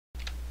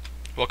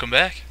Welcome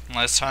back.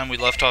 Last time we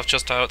left off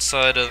just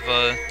outside of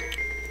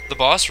the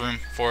boss room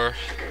for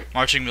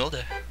Marching Mill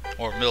Day.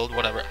 Or Milled,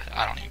 whatever.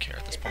 I don't even care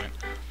at this point.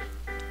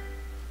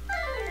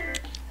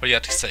 What do you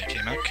have to say,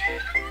 K-Mech?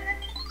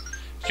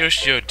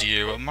 Yoshi, oh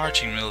dear, what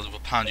Marching Mills will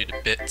pound you to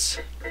bits.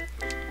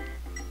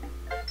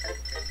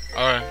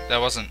 Alright, that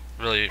wasn't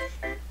really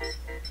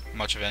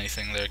much of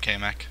anything there,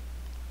 K-Mech.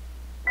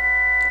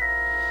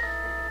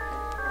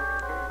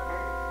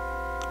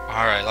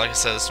 Alright, like I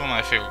said, this is one of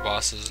my favorite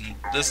bosses, and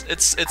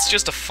it's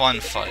just a fun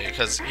fight,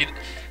 because he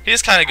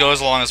just kind of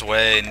goes along his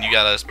way, and you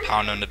gotta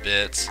pound him to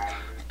bits.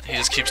 He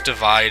just keeps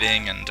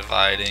dividing, and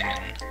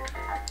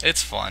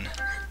it's fun.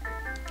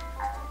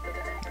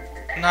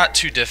 Not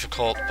too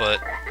difficult,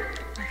 but...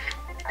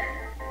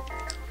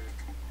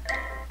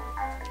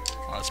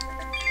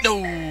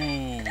 No!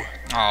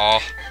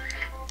 Aw.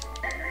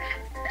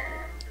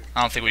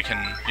 I don't think we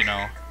can, you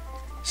know,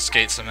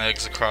 skate some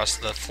eggs across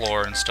the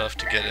floor and stuff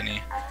to get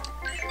any...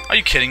 Are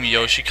you kidding me,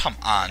 Yoshi? Come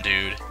on,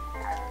 dude.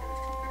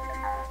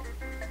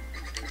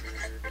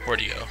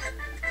 Where'd he go?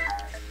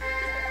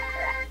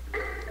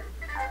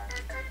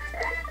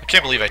 I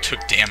can't believe I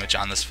took damage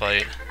on this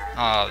fight.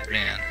 Oh,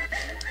 man.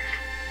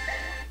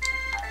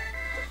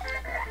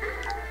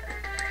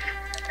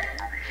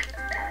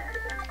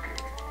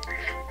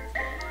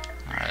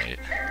 Alright.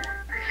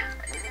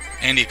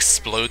 And he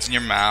explodes in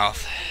your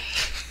mouth.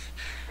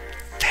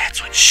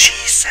 That's what she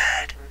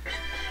said.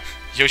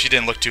 Yoshi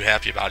didn't look too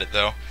happy about it,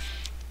 though.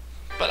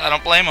 But I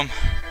don't blame him.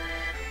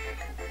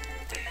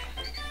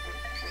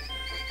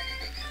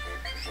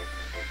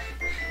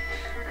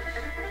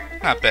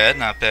 Not bad,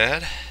 not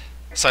bad.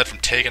 Aside from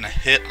taking a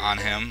hit on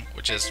him,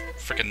 which is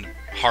freaking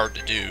hard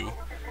to do.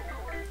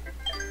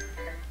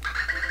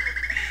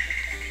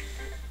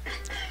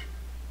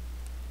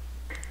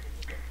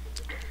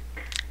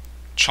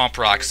 Chomp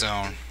Rock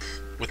Zone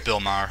with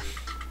Bill Maher.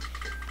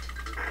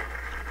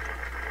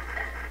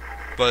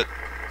 But,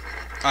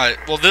 alright,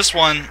 well this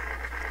one...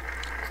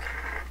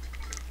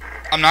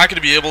 I'm not going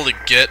to be able to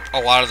get a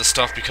lot of the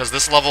stuff because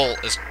this level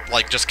is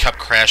like just kept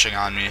crashing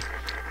on me.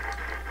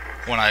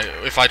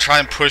 If I try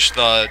and push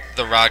the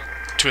rock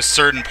to a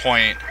certain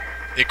point,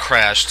 it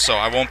crashed, so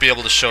I won't be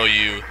able to show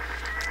you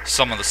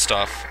some of the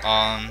stuff.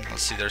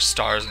 Let's see, there's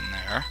stars in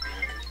there.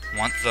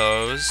 Want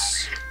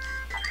those.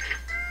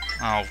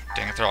 Oh,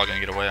 dang it, they're all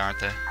going to get away, aren't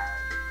they?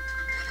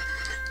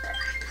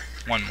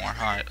 One more,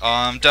 alright.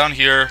 Down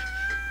here,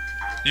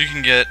 you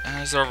can get...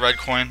 is there a red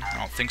coin? I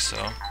don't think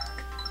so.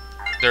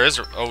 There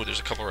is oh, there's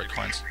a couple red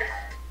coins.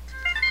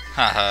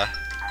 Haha.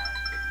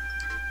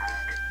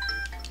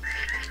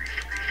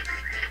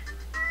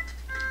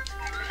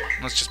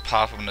 Let's just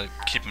pop them to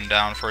keep them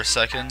down for a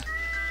second.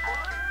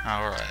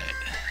 Alright.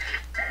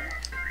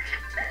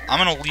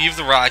 I'm gonna leave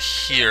the rock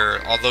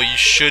here, although you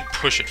should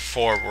push it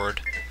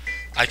forward.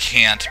 I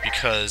can't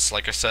because,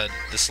 like I said,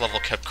 this level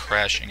kept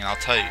crashing, and I'll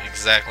tell you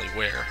exactly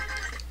where.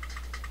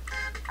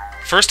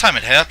 First time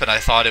it happened, I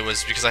thought it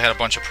was because I had a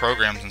bunch of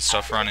programs and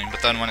stuff running,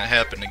 but then when it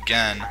happened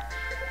again...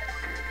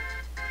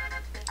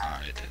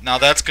 Alright, now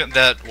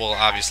that will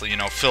obviously, you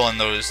know, fill in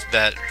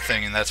that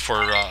thing, and that's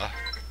for,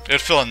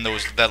 it'd fill in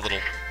that little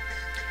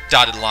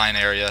dotted line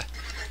area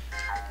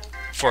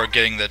for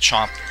getting the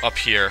chomp up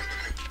here.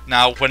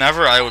 Now,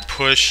 whenever I would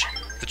push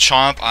the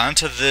chomp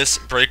onto this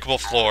breakable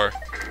floor,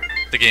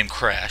 the game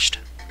crashed.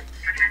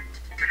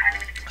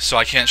 So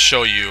I can't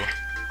show you...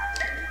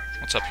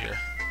 What's up here?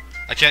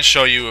 I can't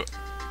show you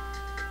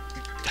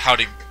how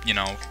to, you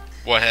know,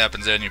 what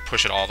happens and you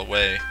push it all the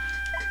way.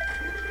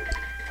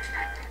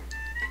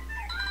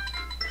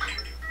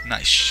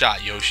 Nice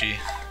shot, Yoshi.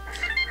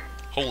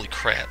 Holy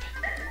crap.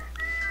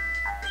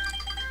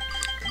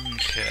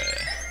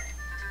 Okay.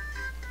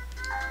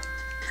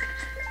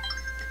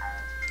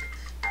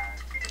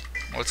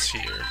 What's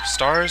here?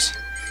 Stars?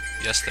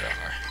 Yes, there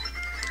are.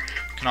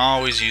 Can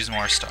always use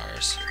more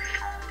stars.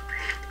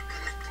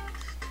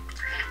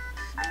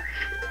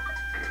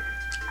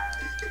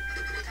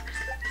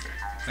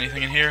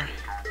 Anything in here?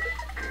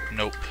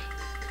 Nope.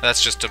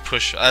 That's just to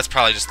push. That's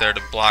probably just there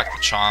to block the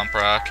chomp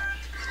rock.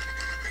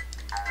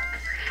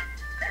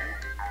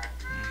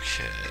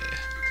 Okay.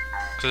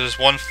 Because there's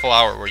one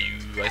flower where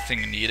I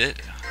think, need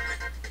it.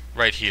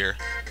 Right here.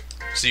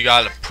 So you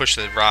gotta push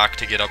the rock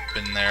to get up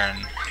in there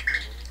and...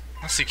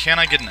 Let's see, can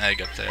I get an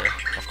egg up there?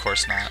 Of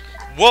course not.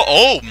 Whoa!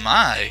 Oh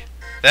my!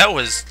 That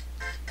was...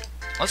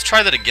 Let's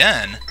try that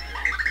again.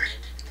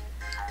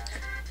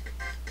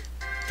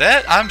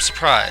 I'm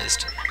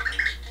surprised.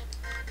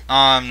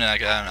 I'm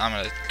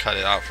gonna cut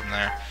it out from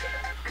there.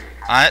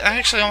 I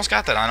actually almost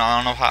got that. I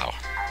don't know how.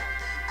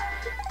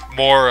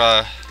 More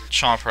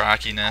chomp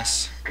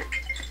rockiness.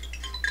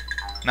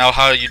 Now,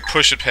 how you'd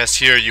push it past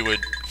here, you would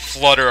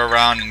flutter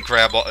around and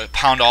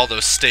pound all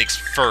those stakes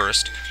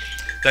first.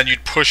 Then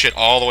you'd push it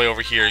all the way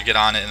over here, get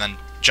on it, and then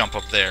jump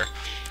up there.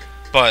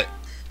 But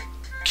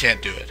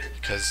can't do it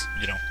because,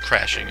 you know,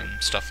 crashing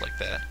and stuff like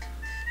that.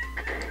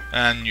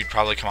 And you'd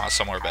probably come out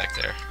somewhere back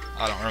there.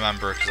 I don't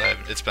remember because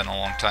it's been a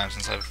long time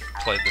since I've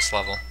played this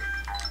level.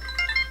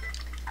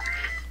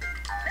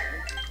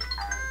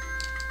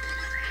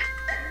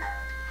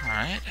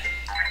 Alright.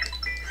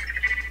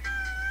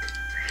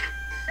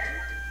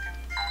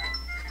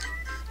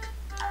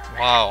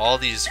 Wow, all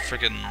these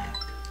friggin'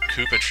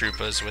 Koopa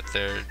Troopas with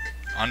their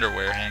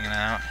underwear hanging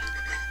out.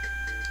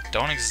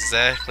 Don't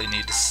exactly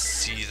need to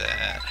see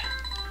that.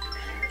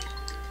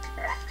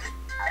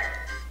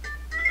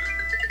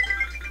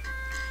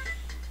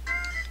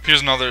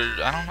 Here's another,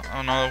 I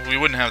don't know, we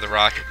wouldn't have the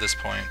rocket at this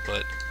point,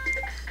 but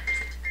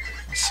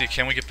let's see,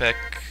 can we get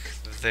back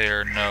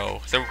there?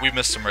 No. We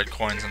missed some red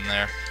coins in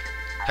there.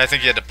 I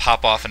think you had to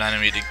pop off an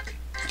enemy to,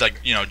 like,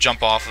 you know,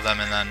 jump off of them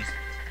and then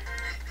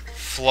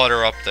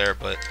flutter up there,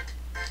 but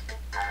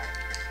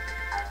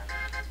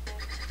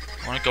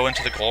want to go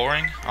into the goal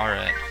ring?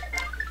 Alright.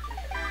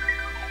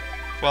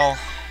 Well,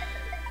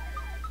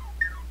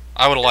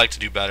 I would have liked to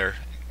do better,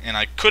 and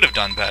I could have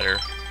done better,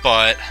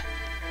 but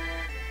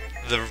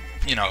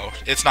you know,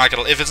 it's not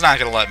gonna, if it's not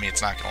gonna let me,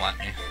 it's not gonna let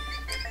me.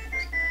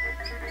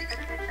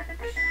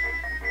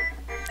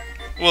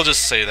 We'll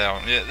just say that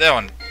one. Yeah, that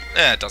one,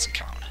 it doesn't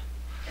count.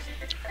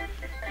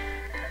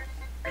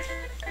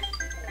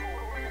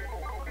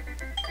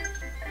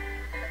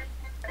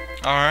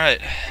 Alright,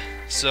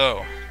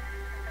 so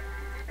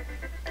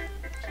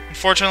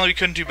unfortunately we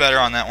couldn't do better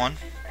on that one,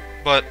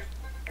 but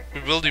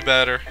we will do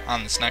better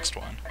on this next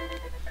one.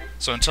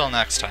 So until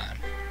next time,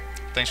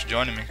 thanks for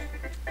joining me.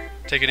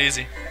 Take it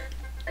easy.